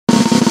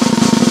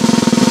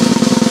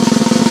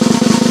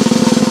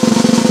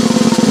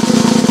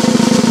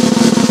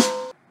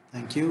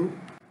Thank you.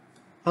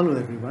 Hello,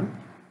 everyone.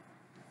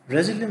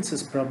 Resilience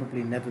has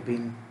probably never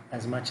been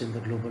as much in the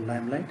global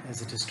limelight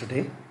as it is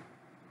today.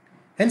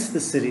 Hence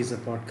this series of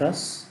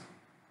podcasts.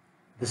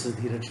 This is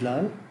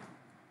Dhiraj,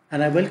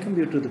 and I welcome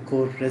you to the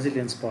Core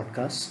Resilience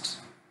podcast,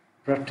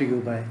 brought to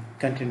you by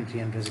Continuity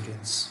and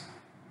Resilience.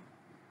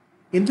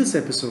 In this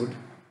episode,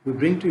 we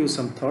bring to you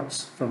some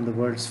thoughts from the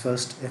world's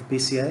first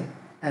FBCI,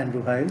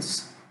 Andrew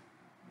Hiles,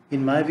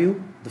 in my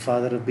view, the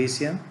father of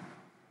BCM,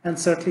 and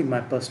certainly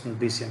my personal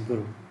BCM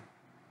guru.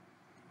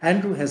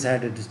 Andrew has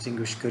had a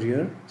distinguished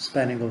career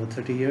spanning over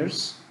 30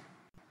 years,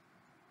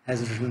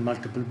 has written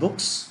multiple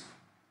books,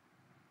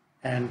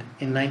 and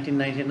in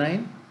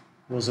 1999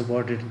 was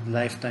awarded the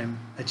Lifetime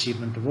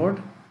Achievement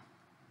Award.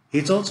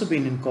 He's also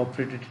been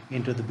incorporated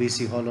into the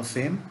BC Hall of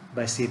Fame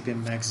by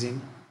KPMG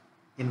magazine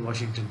in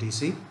Washington,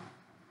 D.C.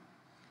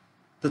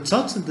 The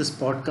thoughts in this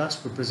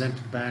podcast were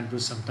presented by Andrew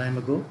some time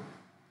ago,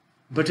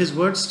 but his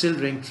words still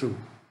ring true.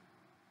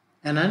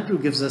 And Andrew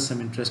gives us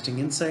some interesting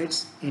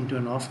insights into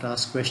an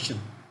oft-asked question.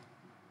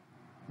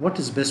 What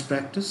is best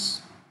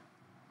practice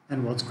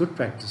and what's good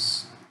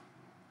practice?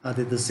 Are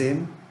they the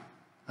same?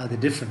 Are they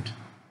different?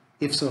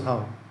 If so,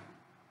 how?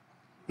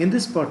 In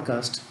this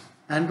podcast,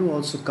 Andrew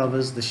also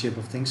covers the shape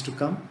of things to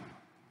come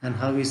and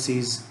how he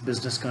sees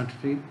business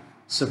continuity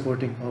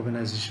supporting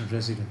organizational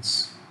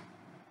resilience.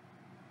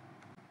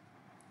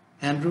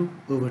 Andrew,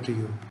 over to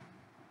you.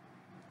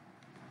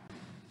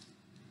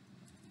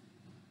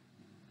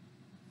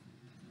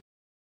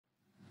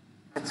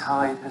 The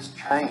tide has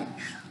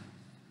changed.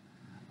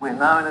 We're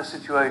now in a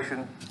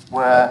situation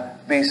where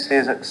BC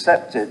is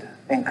accepted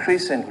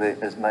increasingly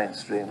as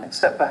mainstream,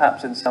 except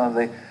perhaps in some of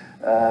the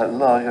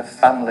larger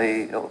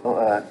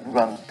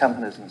family-run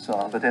companies and so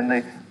on. But in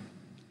the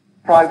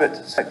private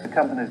sector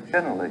companies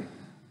generally,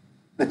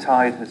 the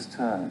tide has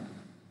turned.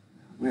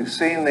 We've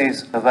seen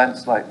these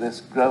events like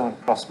this grow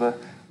and prosper.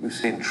 We've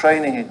seen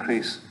training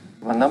increase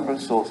from a number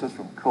of sources,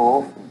 from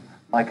CORE, from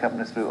my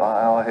company through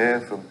IR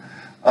here, from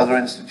other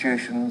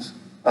institutions,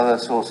 other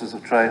sources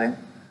of training.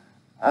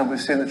 And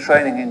we've seen the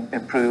training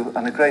improve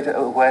and a greater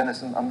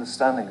awareness and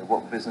understanding of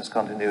what business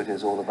continuity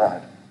is all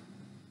about.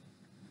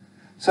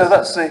 So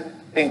that's the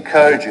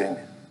encouraging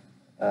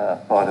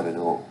part of it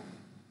all.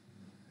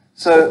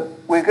 So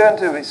we're going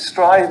to be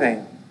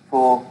striving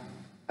for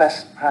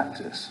best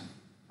practice,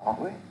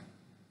 aren't we?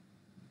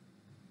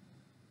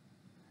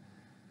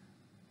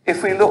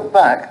 If we look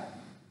back,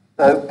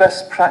 though,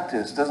 best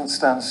practice doesn't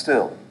stand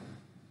still.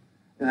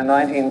 In the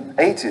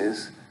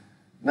 1980s,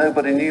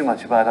 nobody knew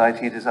much about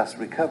IT disaster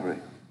recovery.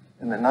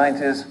 In the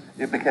 90s,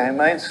 it became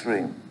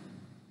mainstream.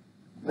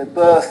 The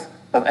birth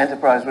of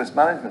enterprise risk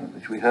management,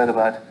 which we heard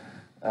about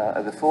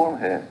at the forum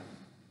here.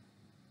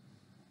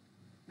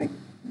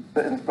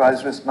 But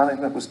enterprise risk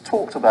management was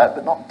talked about,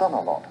 but not done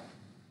a lot.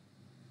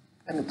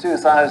 In the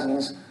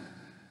 2000s,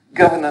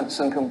 governance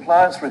and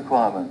compliance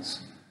requirements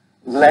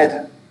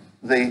led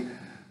the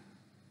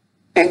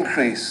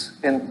increase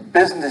in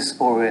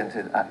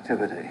business-oriented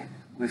activity.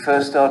 We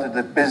first started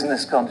the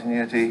Business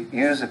Continuity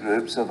User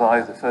Group,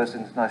 survived the first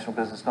International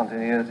Business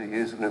Continuity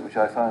User Group, which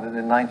I founded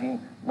in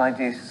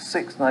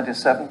 1996,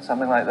 97,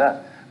 something like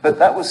that. But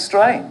that was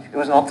strange. It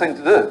was an odd thing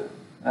to do.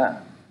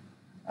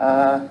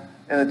 Yeah.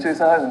 In the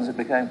 2000s, it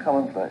became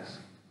commonplace.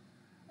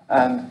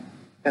 And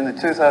in the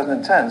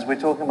 2010s, we're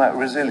talking about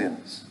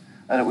resilience.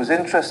 And it was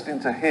interesting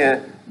to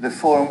hear the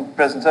forum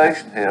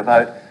presentation here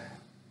about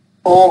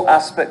all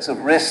aspects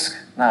of risk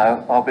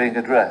now are being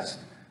addressed.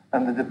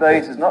 And the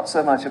debate is not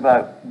so much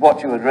about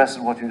what you address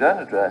and what you don't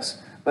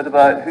address, but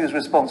about whose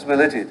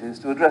responsibility it is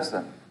to address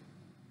them.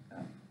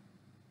 Yeah.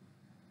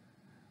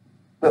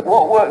 But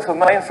what worked for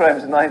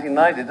mainframes in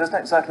 1990 doesn't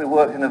exactly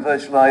work in a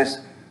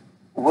virtualized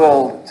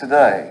world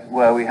today,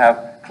 where we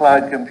have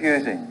cloud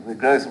computing, the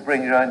growth of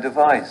bring your own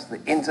device, the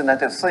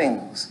Internet of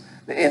Things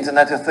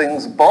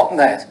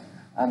botnet,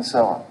 and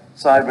so on.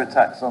 Cyber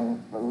attacks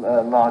on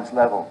a large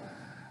level,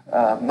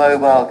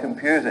 mobile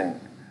computing,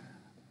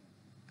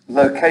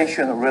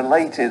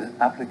 location-related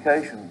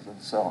applications, and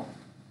so on.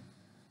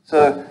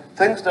 So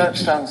things don't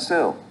stand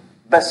still.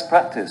 Best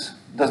practice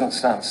doesn't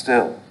stand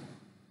still.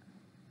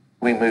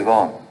 We move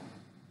on.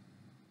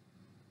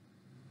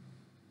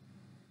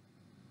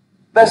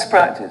 Best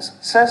practice.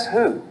 Says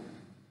who?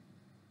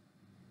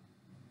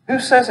 Who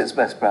says it's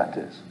best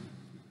practice?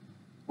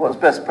 What's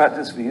best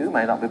practice for you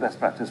may not be best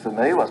practice for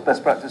me. What's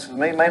best practice for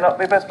me may not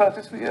be best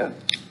practice for you.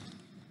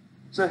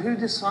 So who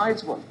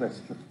decides what's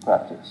best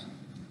practice?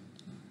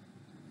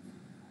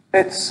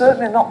 It's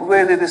certainly not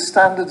really the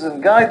standards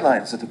and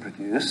guidelines that are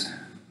produced,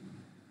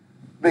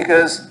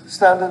 because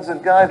standards and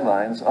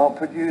guidelines are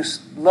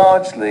produced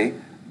largely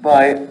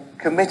by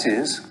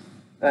committees,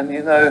 and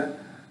you know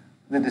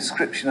the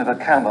description of a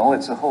camel,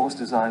 it's a horse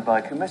designed by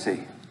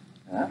committee.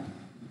 Yeah?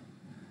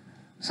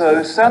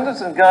 So standards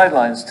and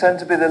guidelines tend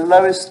to be the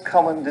lowest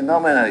common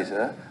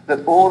denominator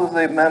that all of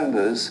the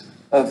members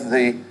of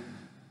the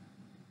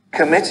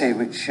committee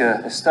which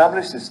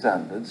established the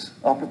standards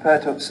are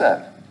prepared to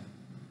accept.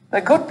 They're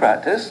good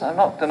practice. I'm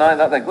not denying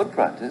that they're good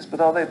practice, but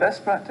are they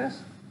best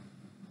practice?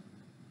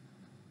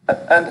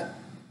 And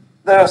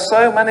There are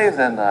so many of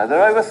them now.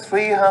 There are over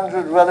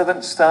 300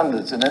 relevant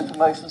standards in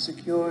information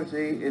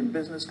security, in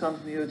business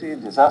continuity,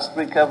 in disaster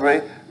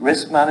recovery,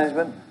 risk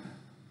management.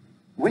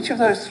 Which of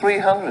those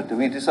 300 do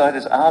we decide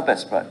is our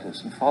best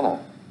practice and follow?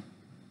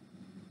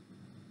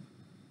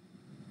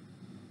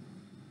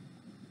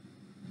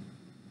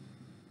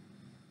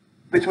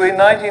 Between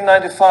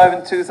 1995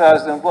 and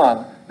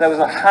 2001, there was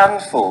a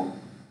handful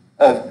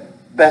of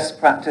best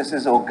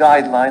practices or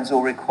guidelines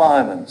or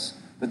requirements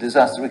for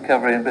disaster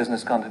recovery and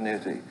business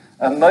continuity.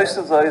 And most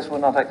of those were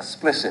not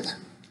explicit.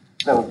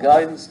 There were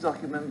guidance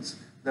documents,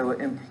 there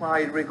were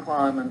implied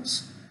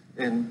requirements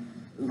in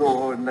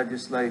law and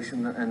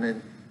legislation and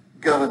in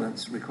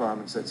governance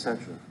requirements,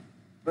 etc.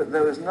 But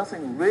there was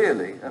nothing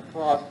really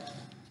apart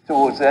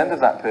towards the end of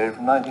that period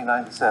from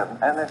 1997,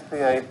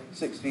 NFPA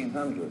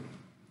 1600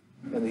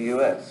 in the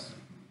US,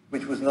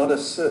 which was not a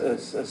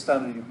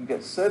standard you can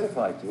get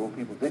certified to, or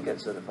people did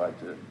get certified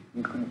to.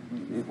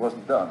 It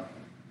wasn't done.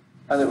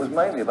 And it was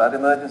mainly about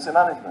emergency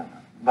management.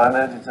 By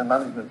emergency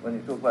management, when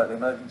you talk about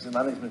emergency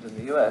management in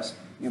the US,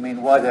 you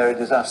mean wide area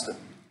disaster.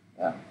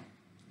 Yeah.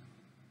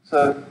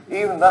 So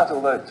even that,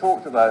 although it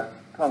talked about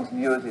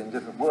continuity in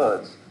different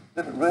words,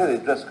 didn't really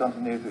address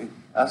continuity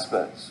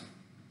aspects.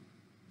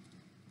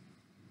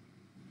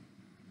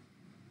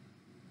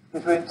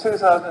 Between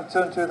 2002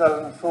 and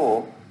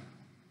 2004,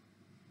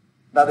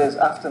 that is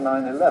after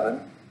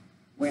 9/11,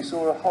 we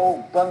saw a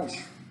whole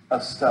bunch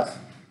of stuff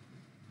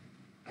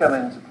come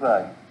into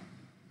play.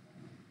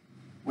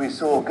 We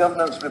saw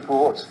governance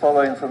reports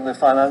following from the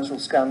financial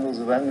scandals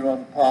of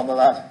Enron,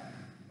 Parmalat,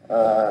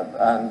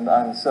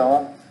 and so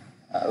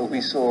on.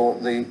 We saw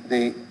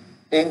the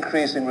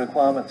increasing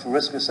requirement for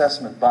risk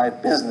assessment by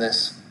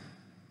business,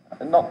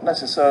 not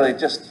necessarily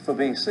just for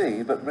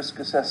BC, but risk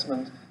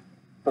assessment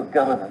for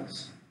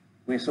governance.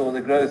 We saw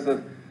the growth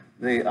of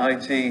the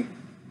IT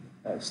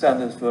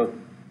standards for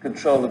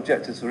control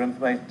objectives for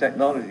information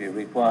technology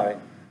requiring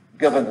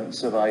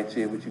governance of IT,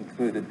 which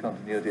included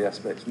continuity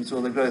aspects. We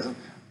saw the growth of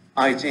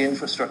IT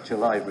infrastructure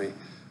library,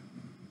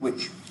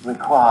 which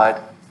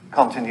required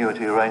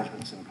continuity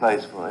arrangements in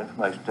place for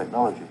information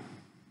technology.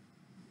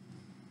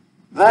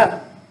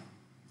 Then,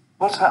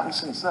 what's happened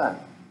since then,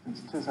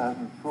 since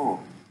 2004?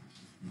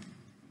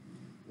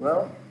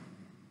 Well,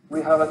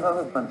 we have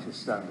another bunch of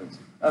standards.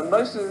 And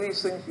most of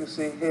these things you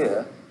see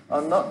here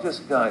are not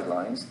just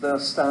guidelines, they're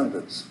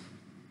standards.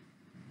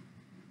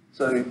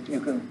 So you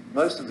can,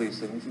 most of these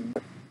things, you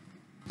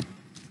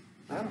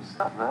can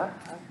stop there,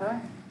 okay?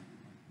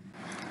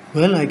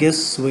 Well, I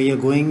guess where you're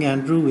going,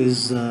 Andrew,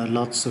 is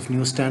lots of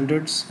new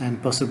standards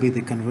and possibly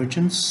the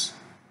convergence.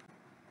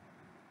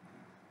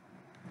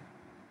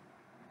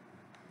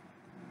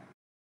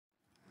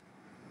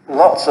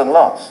 Lots and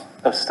lots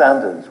of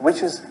standards,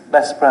 which is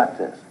best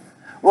practice.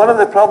 One of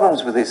the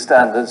problems with these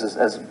standards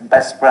as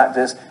best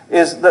practice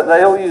is that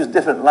they all use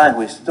different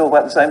language to talk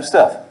about the same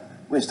stuff,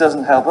 which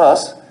doesn't help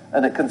us,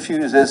 and it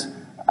confuses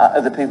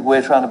the people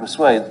we're trying to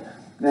persuade.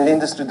 The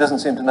industry doesn't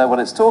seem to know what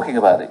it's talking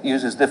about. It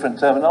uses different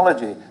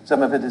terminology.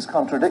 Some of it is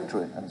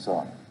contradictory, and so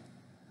on.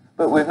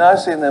 But we've now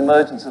seen the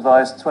emergence of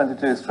IS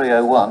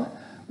 22301,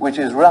 which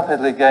is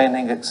rapidly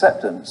gaining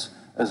acceptance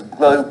as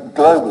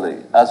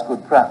globally as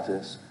good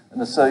practice,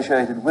 and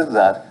associated with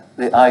that,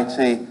 the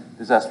IT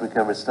disaster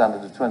recovery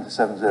standard of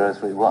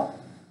 27031.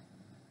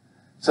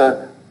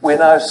 So we're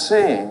now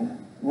seeing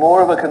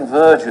more of a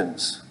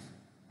convergence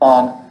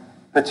on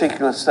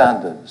particular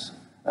standards.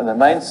 And the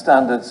main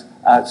standards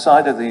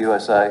outside of the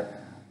USA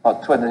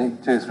are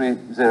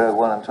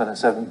 22301 and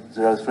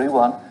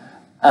 27031.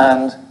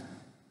 And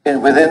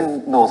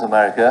within North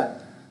America,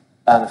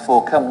 and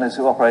for companies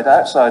who operate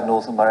outside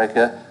North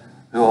America,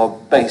 who are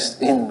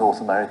based in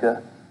North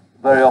America,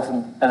 very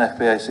often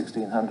NFPA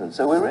 1600.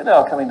 So we really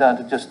are coming down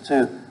to just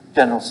two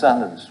general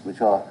standards,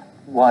 which are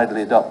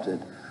widely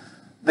adopted.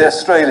 The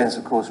Australians,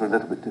 of course, are a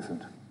little bit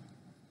different.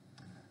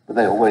 But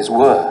they always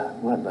were,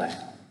 weren't they?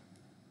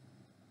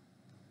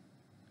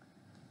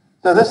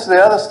 So this is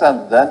the other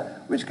standard then,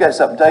 which gets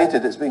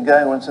updated. It's been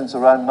going on since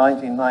around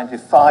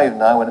 1995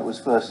 now, when it was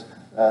first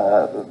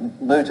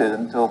mooted,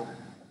 until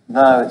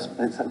now it's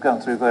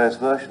gone through various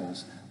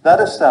versions. That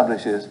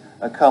establishes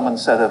a common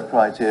set of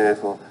criteria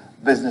for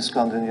business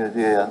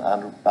continuity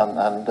and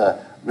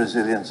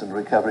resilience and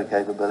recovery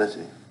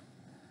capability.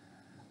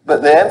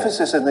 But the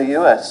emphasis in the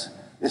US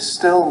is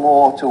still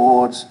more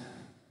towards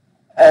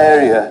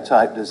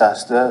area-type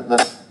disaster than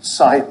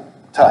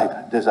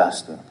site-type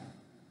disaster.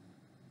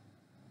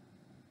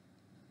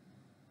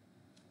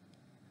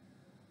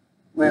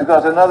 We've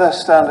got another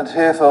standard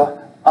here for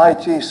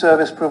IT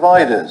service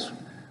providers,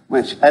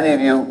 which any of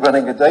you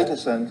running a data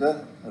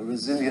center, a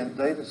resilient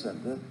data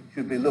center,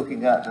 should be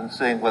looking at and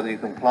seeing whether you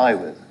comply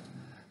with.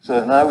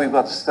 So now we've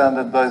got a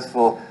standard both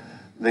for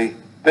the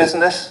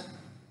business,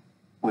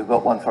 we've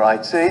got one for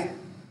IT,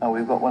 and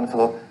we've got one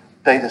for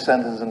data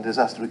centers and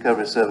disaster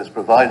recovery service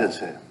providers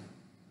here.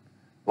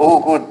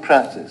 All good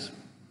practice.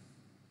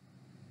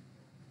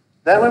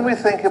 Then when we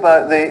think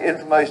about the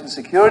information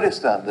security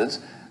standards,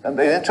 And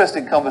the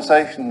interesting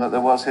conversation that there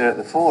was here at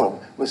the forum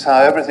was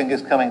how everything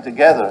is coming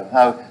together and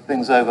how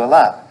things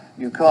overlap.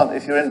 You can't,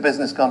 if you're in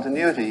business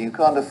continuity, you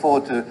can't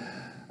afford to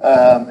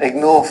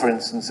ignore, for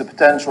instance, the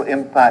potential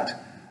impact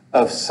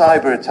of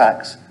cyber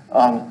attacks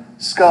on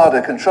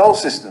SCADA control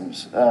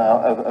systems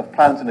of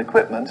plant and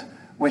equipment,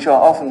 which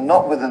are often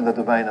not within the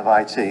domain of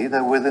IT,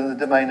 they're within the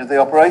domain of the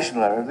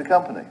operational area of the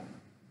company.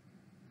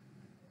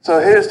 So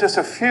here's just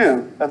a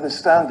few of the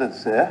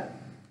standards here.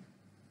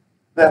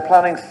 They're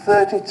planning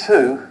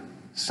 32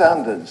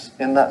 standards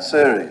in that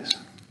series,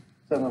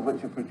 some of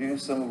which are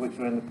produced, some of which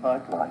are in the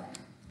pipeline.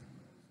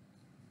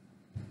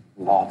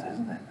 A lot,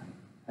 isn't it?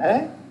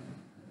 Eh?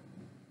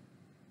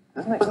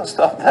 Doesn't it? It doesn't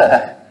stop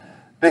there,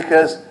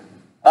 because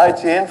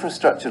IT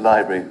infrastructure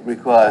library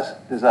requires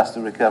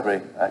disaster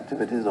recovery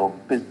activities or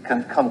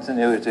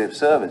continuity of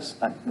service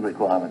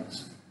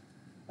requirements.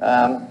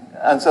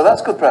 And so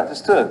that's good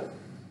practice too.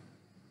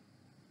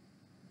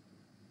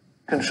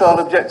 Control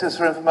objectives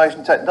for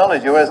information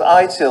technology, whereas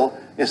ITIL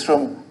is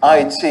from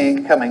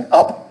IT coming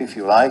up, if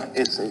you like.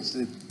 It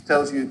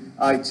tells you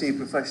IT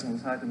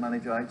professionals how to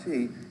manage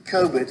IT.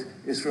 COBIT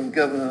is from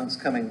governance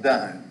coming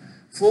down.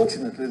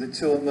 Fortunately, the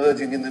two are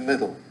merging in the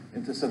middle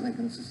into something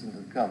consistent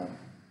and common.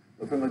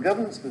 But from a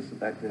governance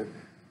perspective,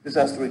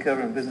 disaster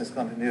recovery and business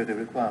continuity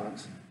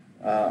requirements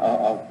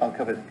are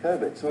covered in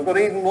COBIT. So we've got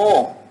even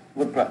more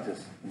good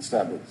practice and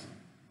standards.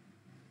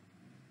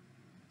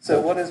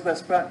 So what is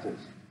best practice?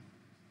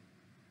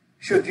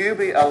 Should you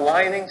be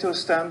aligning to a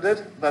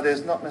standard that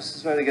is not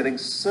necessarily getting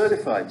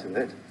certified to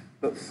it,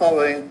 but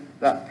following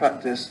that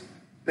practice,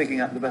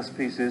 picking out the best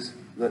pieces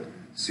that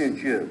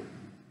suit you?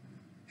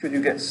 Should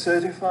you get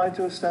certified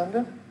to a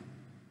standard?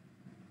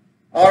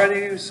 Are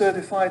any of you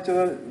certified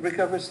to a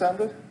recovery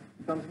standard,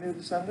 a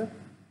continuity standard?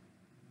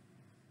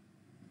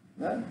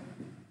 No?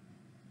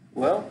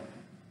 Well,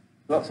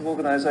 lots of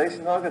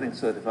organisations are getting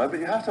certified, but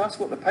you have to ask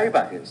what the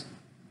payback is,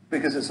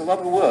 because it's a lot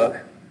of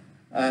work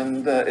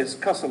and it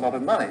costs a lot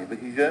of money,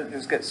 but you don't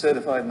just get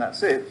certified and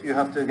that's it. You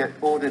have to get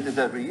audited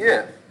every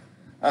year,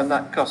 and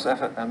that costs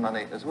effort and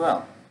money as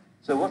well.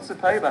 So what's the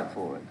payback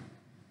for it?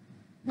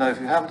 Now, if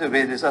you happen to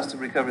be a disaster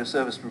recovery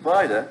service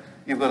provider,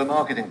 you've got a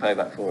marketing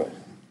payback for it.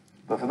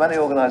 But for many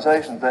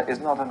organisations, there is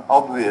not an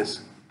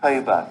obvious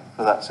payback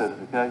for that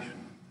certification.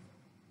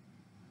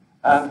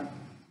 And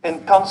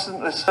in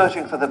constantly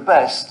searching for the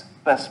best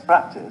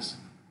practice,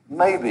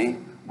 maybe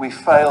we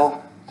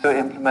fail to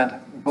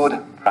implement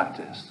good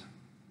practice.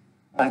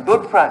 And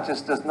good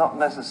practice does not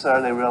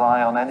necessarily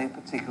rely on any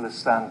particular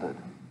standard.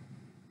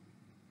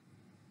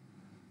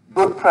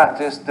 Good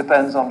practice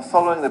depends on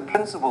following the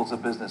principles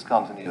of business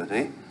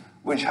continuity,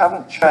 which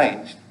haven't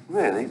changed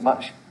really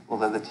much,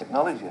 although the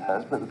technology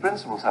has, but the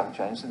principles haven't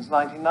changed since the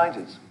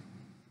 1990s.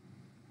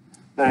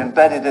 They're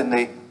embedded in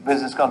the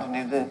Business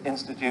Continuity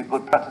Institute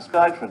Good Practice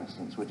Guide, for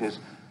instance, which is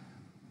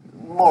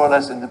more or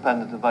less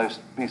independent of most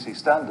BC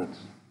standards.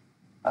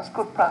 That's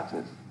good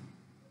practice.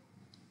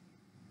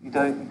 You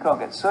can't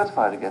get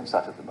certified against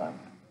that at the moment.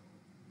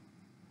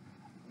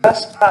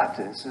 Best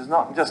practice is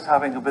not just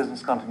having a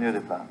business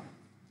continuity plan.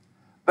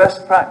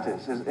 Best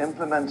practice is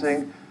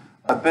implementing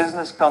a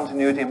business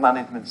continuity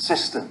management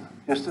system,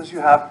 just as you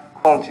have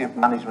quality of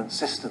management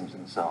systems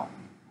and so on.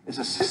 It's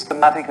a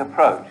systematic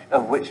approach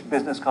of which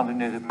business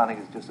continuity planning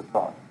is just a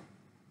part.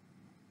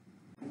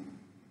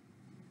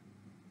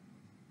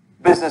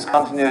 Business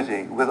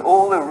continuity, with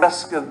all the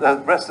rest of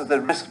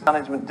the risk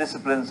management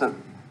disciplines that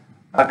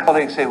our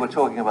colleagues here were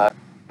talking about,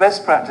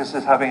 best practice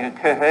is having a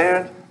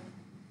coherent,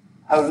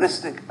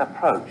 holistic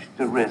approach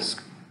to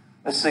risk,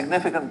 a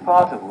significant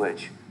part of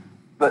which,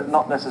 but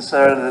not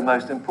necessarily the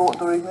most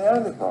important or even the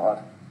only part,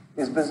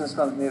 is business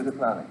continuity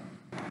planning.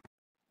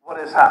 What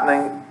is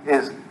happening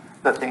is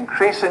that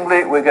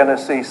increasingly we're going to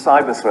see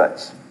cyber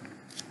threats.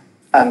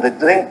 And the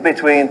link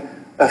between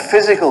a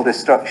physical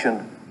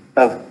destruction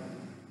of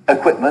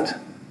equipment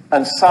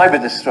and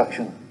cyber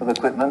destruction of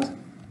equipment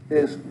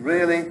is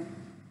really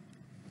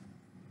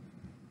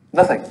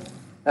nothing.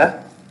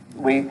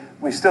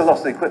 We still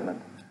lost the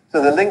equipment.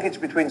 So the linkage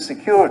between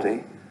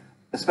security,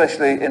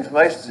 especially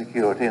information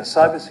security and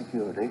cyber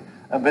security,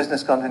 and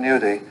business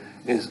continuity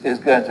is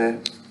going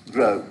to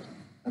grow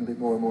and be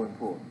more and more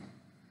important.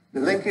 The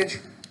linkage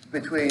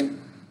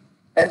between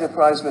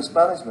enterprise risk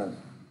management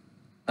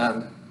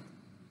and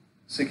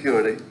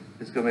security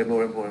is going to be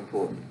more and more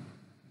important.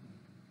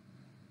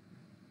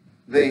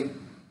 The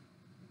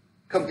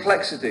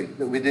complexity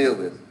that we deal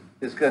with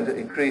is going to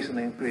increase and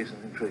increase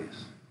and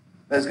increase.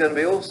 There's going to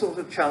be all sorts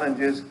of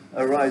challenges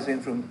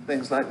arising from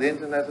things like the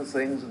Internet of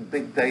Things and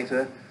big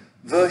data,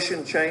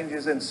 version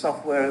changes in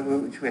software over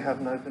which we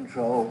have no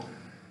control,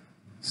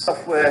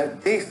 software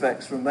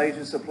defects from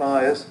major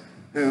suppliers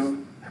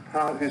whose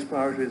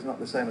priority is not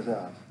the same as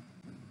ours.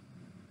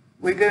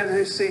 We're going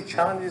to see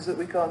challenges that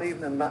we can't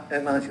even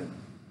imagine.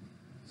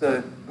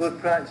 So good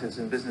practice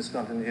in business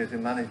continuity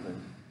management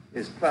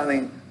is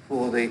planning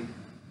for the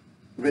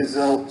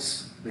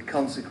results, the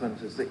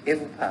consequences, the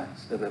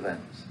impacts of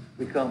events.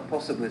 We can't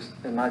possibly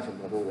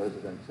imagine what all those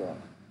events are.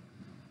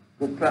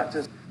 good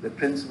practice. The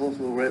principles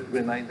will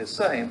remain the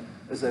same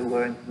as they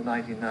were in the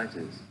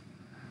 1990s.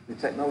 The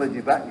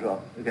technology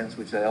backdrop against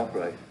which they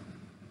operate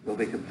will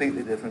be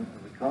completely different,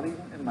 and we can't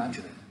even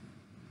imagine it.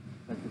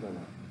 Thank you very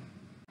much.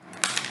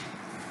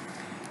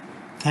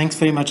 Thanks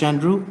very much,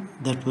 Andrew.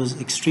 That was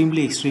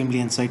extremely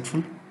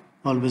insightful.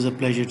 Always a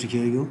pleasure to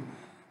hear you.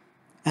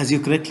 As you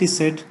correctly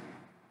said,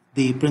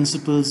 the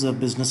principles of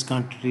business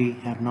continuity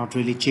have not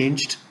really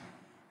changed.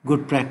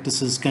 Good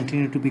practices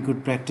continue to be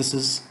good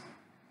practices.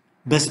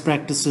 Best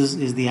practices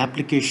is the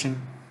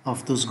application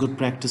of those good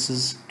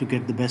practices to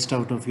get the best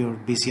out of your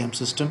BCM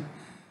system.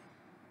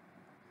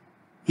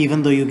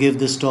 Even though you gave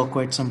this talk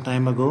quite some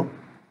time ago,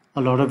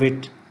 a lot of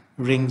it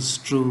rings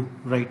true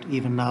right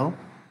even now.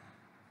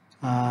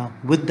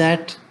 With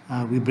that,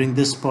 we bring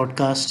this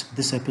podcast,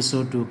 this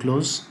episode to a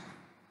close,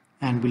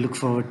 and we look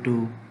forward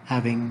to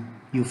having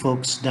you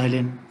folks dial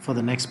in for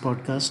the next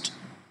podcast.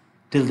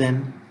 Till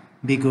then,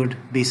 be good,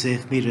 be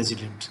safe, be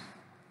resilient.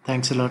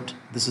 Thanks a lot.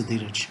 This is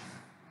Dhiraj.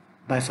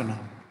 Bye for now.